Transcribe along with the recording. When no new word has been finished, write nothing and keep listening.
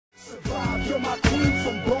you're my queen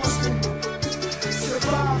from Boston.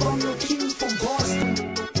 Survive, I'm your king from Boston.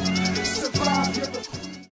 Survive, you're the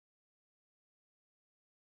queen.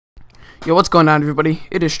 Yo, what's going on, everybody?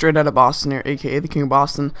 It is Straight Outta Boston here, aka the King of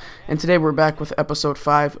Boston, and today we're back with episode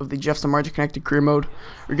 5 of the Jeff Samardzija Connected Career Mode.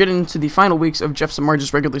 We're getting into the final weeks of Jeff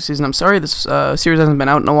Samardzija's regular season. I'm sorry this series hasn't been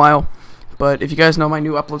out in a while, but if you guys know my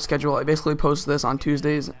new upload schedule, I basically post this on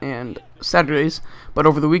Tuesdays and Saturdays, but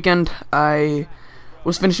over the weekend, I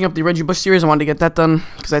was finishing up the Reggie Bush series. I wanted to get that done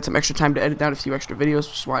because I had some extra time to edit down a few extra videos,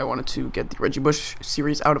 which is why I wanted to get the Reggie Bush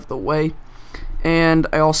series out of the way. And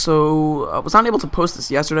I also was not able to post this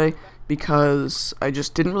yesterday because I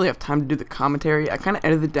just didn't really have time to do the commentary. I kind of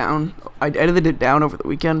edited it down. I edited it down over the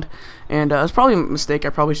weekend, and it's probably a mistake. I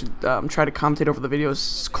probably should try to commentate over the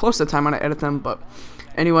videos close to the time when I edit them. But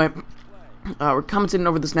anyway, we're commentating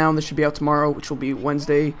over this now, and this should be out tomorrow, which will be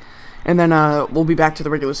Wednesday. And then we'll be back to the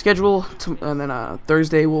regular schedule, and then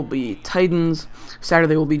Thursday will be Titans,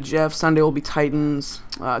 Saturday will be Jeffs, Sunday will be Titans,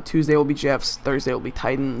 Tuesday will be Jeffs, Thursday will be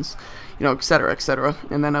Titans, you know, etc., etc.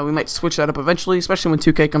 And then we might switch that up eventually, especially when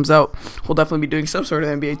 2K comes out. We'll definitely be doing some sort of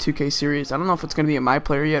NBA 2K series. I don't know if it's going to be a My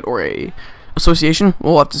Player yet or a association.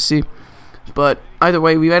 We'll have to see. But either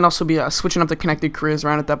way, we might also be switching up the connected careers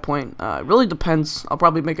around at that point. It really depends. I'll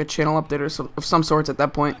probably make a channel update of some sorts at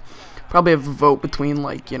that point. Probably have a vote between,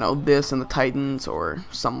 like, you know, this and the Titans or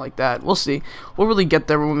something like that. We'll see. We'll really get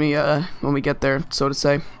there when we get there, so to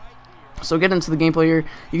say. So get into the gameplay here.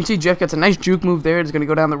 You can see Jeff gets a nice juke move there. It's going to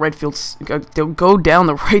go down the right field, go down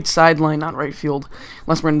the right sideline, not right field,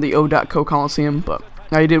 unless we're in the O.Co Coliseum. But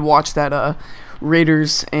I did watch that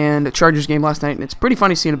Raiders and Chargers game last night, and it's pretty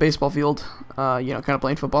funny seeing a baseball field, you know, kind of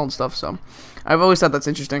playing football and stuff. So I've always thought that's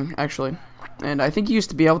interesting, actually. And I think you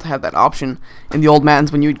used to be able to have that option in the old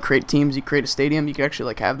Maddens when you would create teams, you create a stadium, you could actually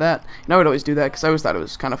like have that. And I would always do that because I always thought it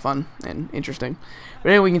was kind of fun and interesting. But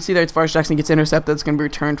anyway, you can see there Tavares Jackson gets intercepted. It's going to be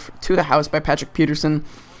returned to the house by Patrick Peterson,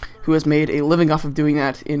 who has made a living off of doing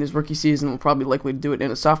that in his rookie season, will probably likely do it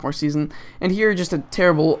in his sophomore season. And here, just a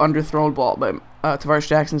terrible underthrown ball by Tavares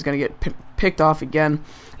Jackson is going to get picked off again.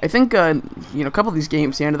 I think, you know, a couple of these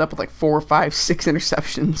games, he ended up with like 4, 5, 6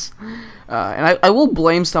 interceptions. And I will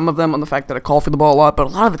blame some of them on the fact that I call for the ball a lot, but a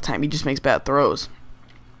lot of the time he just makes bad throws.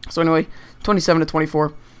 So anyway,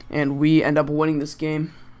 27-24, and we end up winning this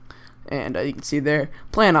game. And you can see there,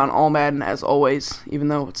 playing on all Madden as always, even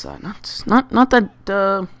though it's not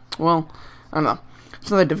that, well, I don't know. It's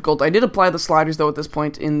not that difficult. I did apply the sliders, though, at this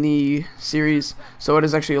point in the series, so it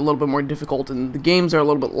is actually a little bit more difficult, and the games are a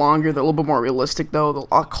little bit longer. They're a little bit more realistic, though. They're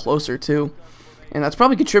a lot closer, too. And that's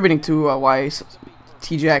probably contributing to why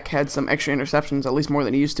T-Jack had some extra interceptions, at least more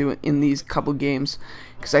than he used to in these couple games,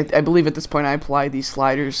 because I believe at this point I applied these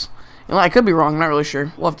sliders. And I could be wrong. I'm not really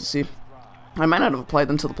sure. We'll have to see. I might not have applied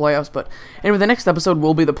them to the playoffs, but anyway, the next episode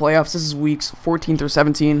will be the playoffs. This is weeks 14 through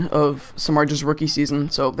 17 of Samardzija's rookie season,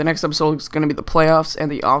 so the next episode is going to be the playoffs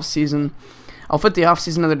and the off-season. I'll fit the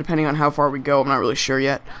off-season in there depending on how far we go. I'm not really sure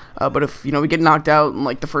yet, but if, you know, we get knocked out in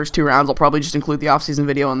like the first 2 rounds, I'll probably just include the off-season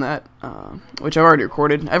video on that, which I've already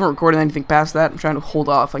recorded. I haven't recorded anything past that. I'm trying to hold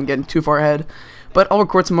off on getting too far ahead, but I'll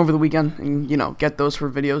record some over the weekend and, you know, get those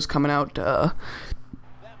for videos coming out,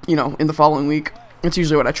 you know, in the following week. It's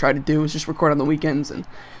usually what I try to do, is just record on the weekends, and,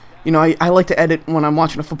 you know, I like to edit when I'm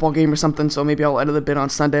watching a football game or something, so maybe I'll edit a bit on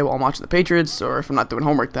Sunday while I'm watching the Patriots, or if I'm not doing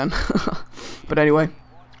homework then. But anyway,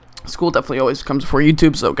 school definitely always comes before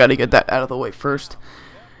YouTube, so gotta get that out of the way first.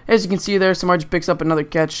 As you can see there, Samardzija picks up another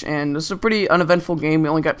catch, and this is a pretty uneventful game. We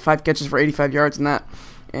only got 5 catches for 85 yards in that,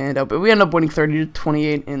 and but we end up winning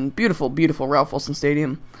 30-28 in beautiful, beautiful Ralph Wilson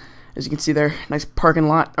Stadium. As you can see there, nice parking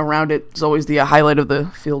lot around it. It's always the highlight of the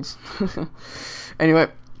fields. Anyway,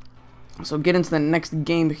 so get into the next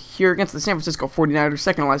game here against the San Francisco 49ers,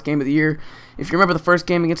 second to last game of the year. If you remember the first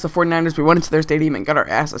game against the 49ers, we went into their stadium and got our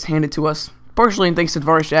asses handed to us, partially thanks to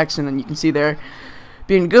Tavares Jackson, and you can see there,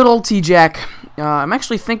 being good old T-Jack, I'm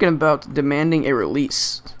actually thinking about demanding a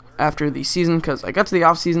release after the season, because I got to the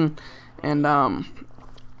off-season, and what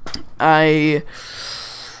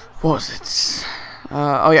was it?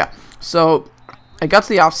 Oh yeah, so I got to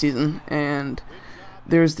the off-season, and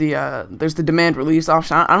there's the demand release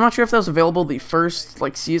option. I'm not sure if that was available the first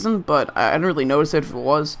like season, but I didn't really notice it if it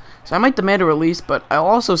was. So I might demand a release, but I'll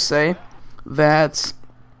also say that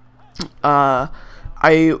I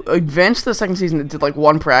advanced the second season and did like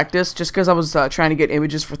 1 practice just because I was trying to get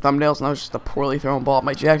images for thumbnails, and that was just a poorly thrown ball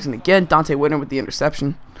by Jackson again. Dante Whitner with the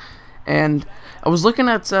interception. And I was looking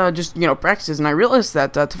at just, you know, practices, and I realized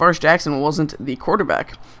that Tavares Jackson wasn't the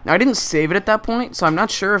quarterback. Now, I didn't save it at that point, so I'm not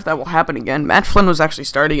sure if that will happen again. Matt Flynn was actually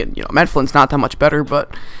starting, and, you know, Matt Flynn's not that much better,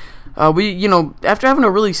 but After having a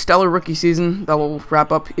really stellar rookie season that will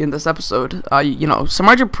wrap up in this episode,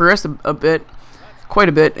 Samardzija progressed quite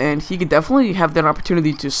a bit, and he could definitely have that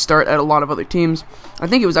opportunity to start at a lot of other teams. I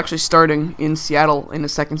think he was actually starting in Seattle in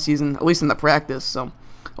his second season, at least in the practice. So,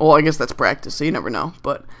 well, I guess that's practice, so you never know.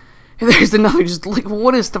 But there's another, just like,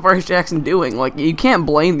 what is Tavares Jackson doing? Like, you can't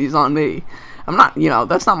blame these on me. I'm not,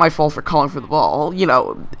 that's not my fault for calling for the ball.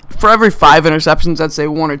 For every 5 interceptions, I'd say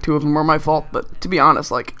 1 or 2 of them are my fault. But to be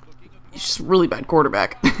honest, like, he's just a really bad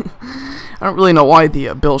quarterback. I don't really know why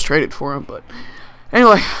the Bills traded for him, but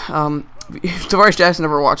anyway, if Tavares Jackson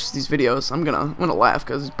ever watches these videos, I'm gonna laugh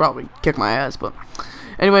because he's probably kick my ass. But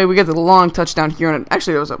anyway, we get the long touchdown here, and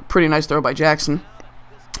actually it was a pretty nice throw by Jackson,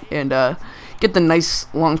 and get the nice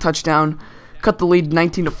long touchdown, cut the lead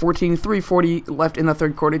 19-14, 3:40 left in the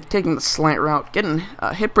third quarter, taking the slant route, getting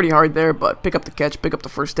hit pretty hard there, but pick up the catch, pick up the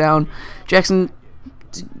first down. Jackson,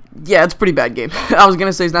 yeah, it's a pretty bad game. I was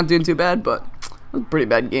gonna say he's not doing too bad, but it was a pretty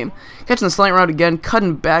bad game. Catching the slant route again,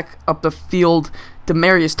 cutting back up the field,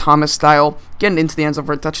 Demarius Thomas style, getting into the end zone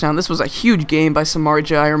for a touchdown. This was a huge game by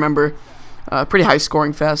Samardzija, I remember. Pretty high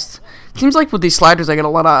scoring fest. Seems like with these sliders, I get a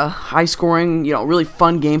lot of high scoring, really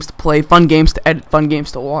fun games to play, fun games to edit, fun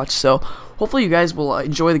games to watch. So hopefully you guys will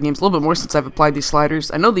enjoy the games a little bit more since I've applied these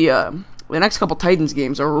sliders. I know the next couple Titans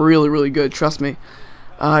games are really, really good, trust me.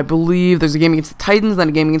 I believe there's a game against the Titans, then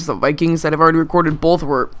a game against the Vikings that I've already recorded. Both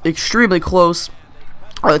were extremely close.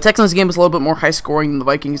 The Texans game was a little bit more high scoring than the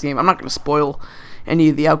Vikings game. I'm not going to spoil any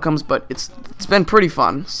of the outcomes, but it's been pretty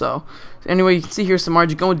fun. So anyway, you can see here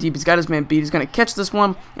Samardzija going deep. He's got his man beat. He's going to catch this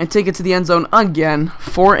one and take it to the end zone again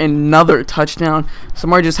for another touchdown.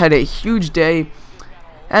 Samardzija's had a huge day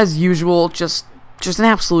as usual, just an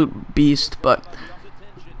absolute beast. But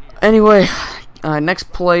anyway,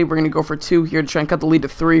 next play, we're going to go for 2 here to try and cut the lead to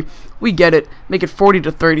 3. We get it, make it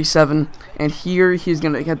 40-37, and here he's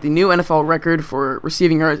going to get the new NFL record for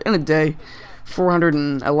receiving yards in a day,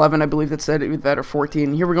 411, I believe that said it, that or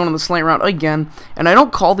 14. Here we're going on the slant route again, and I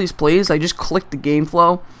don't call these plays, I just click the game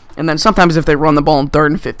flow, and then sometimes if they run the ball in 3rd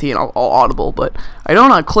and 15, I'll audible, but I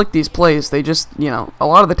don't click these plays. They just, a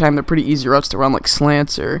lot of the time they're pretty easy routes to run, like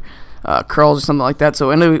slants or curls or something like that. So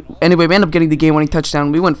anyway, we end up getting the game-winning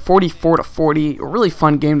touchdown. We went 44-40, a really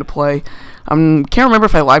fun game to play. Can't remember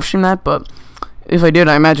if I live streamed that, but if I did,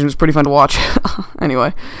 I imagine it was pretty fun to watch.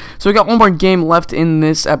 Anyway, so we got one more game left in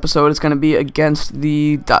this episode. It's going to be against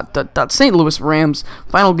the St. Louis Rams,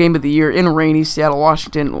 final game of the year in rainy Seattle,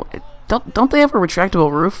 Washington. Don't they have a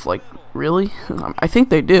retractable roof? Like, really? I think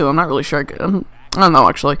they do. I'm not really sure. I don't know,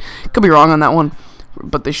 actually. Could be wrong on that one.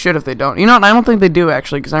 But they should if they don't. You know what? I don't think they do,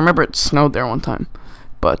 actually, because I remember it snowed there one time.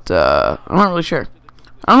 But I'm not really sure.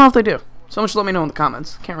 I don't know if they do. Someone should let me know in the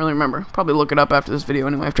comments. Can't really remember. Probably look it up after this video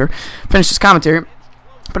anyway, after I finish this commentary.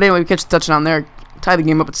 But anyway, we catch the touchdown there, tie the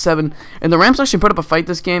game up at 7. And the Rams actually put up a fight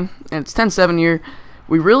this game, and it's 10-7 here.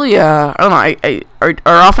 We really, I don't know,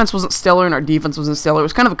 our offense wasn't stellar and our defense wasn't stellar. It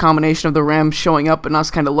was kind of a combination of the Rams showing up and us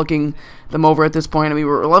kind of looking them over at this point. I mean,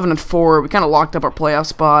 we were 11-4. We kind of locked up our playoff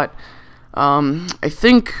spot. I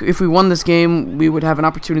think if we won this game, we would have an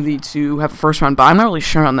opportunity to have a first-round bye. I'm not really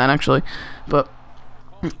sure on that, actually. But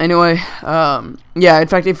anyway, yeah, in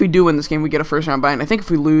fact, if we do win this game, we get a first-round bye. And I think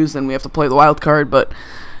if we lose, then we have to play the wild card. But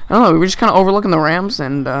I don't know, we were just kind of overlooking the Rams.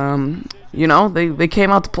 And, they came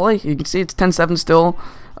out to play. You can see it's 10-7 still.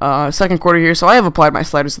 Second quarter here. So I have applied my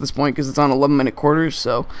sliders at this point because it's on 11-minute quarters.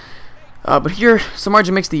 So, but here,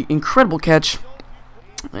 Samardzija makes the incredible catch.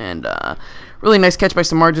 And, really nice catch by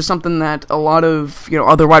Samardzija, something that a lot of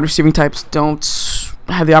other wide receiving types don't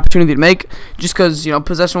have the opportunity to make, just because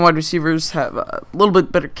possession wide receivers have a little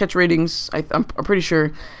bit better catch ratings. I'm pretty sure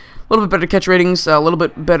a little bit better catch ratings, a little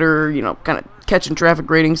bit better kind of catch and traffic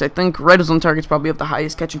ratings. I think red zone targets probably have the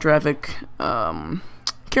highest catch and traffic. Can't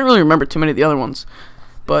really remember too many of the other ones,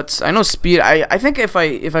 but I know speed. I think if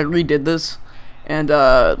I redid this and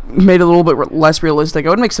made it a little bit less realistic, I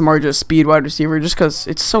would make Samardzija a speed wide receiver, just because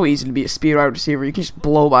it's so easy to be a speed wide receiver. You can just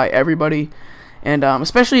blow by everybody, and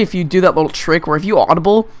especially if you do that little trick where if you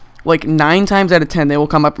audible, like 9 times out of 10 they will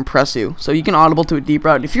come up and press you. So you can audible to a deep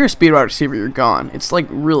route. If you're a speed wide receiver, you're gone. It's like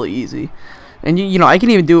really easy, and I can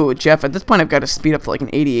even do it with Jeff. At this point, I've got to speed up to like an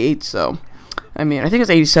 88. So I mean, I think it's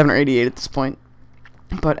 87 or 88 at this point.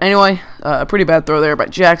 But anyway, a pretty bad throw there by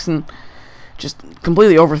Jackson. Just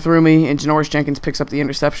completely overthrew me, and Janoris Jenkins picks up the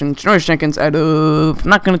interception. Janoris Jenkins I'm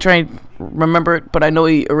not going to try and remember it, but I know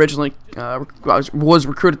he originally was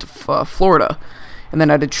recruited to Florida, and then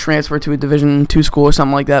had to transfer to a Division II school or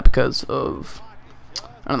something like that because of,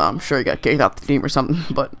 I don't know, I'm sure he got kicked out the team or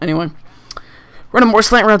something. But anyway, running more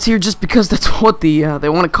slant routes here just because that's what they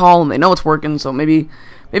want to call, and they know it's working, so maybe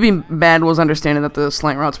maybe Madden was understanding that the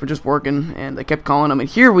slant routes were just working, and they kept calling them. And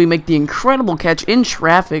here we make the incredible catch in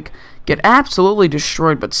traffic, get absolutely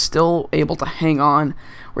destroyed, but still able to hang on.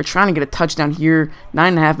 We're trying to get a touchdown here.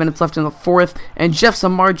 9.5 minutes left in the fourth, and Jeff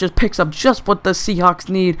Samardzija just picks up just what the Seahawks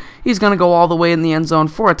need. He's going to go all the way in the end zone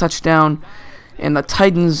for a touchdown, and the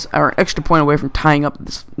Titans are an extra point away from tying up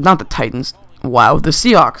this. Not the Titans. Wow, the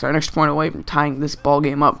Seahawks are an extra point away from tying this ball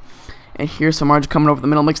game up. And here's Samardzija coming over the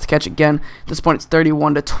middle, makes the catch again. At this point, it's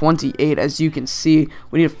 31-28. As you can see,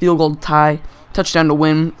 we need a field goal to tie, touchdown to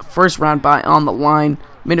win. First round bye on the line.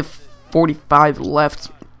 Minute 45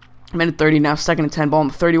 left. Minute 30 now, 2nd and 10, ball on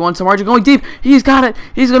the 31. Samardzija going deep. He's got it.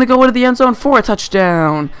 He's going to go into the end zone for a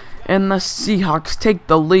touchdown. And the Seahawks take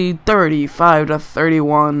the lead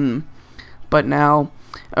 35-31. But now,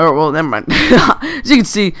 oh, well, never mind. As you can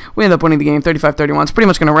see, we end up winning the game 35-31. It's pretty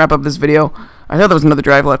much going to wrap up this video. I thought there was another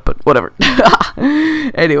drive left, but whatever.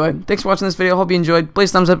 Anyway, thanks for watching this video. Hope you enjoyed.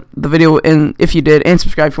 Please thumbs up the video if you did, and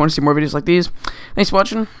subscribe if you want to see more videos like these. Thanks for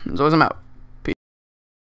watching. As always, I'm out.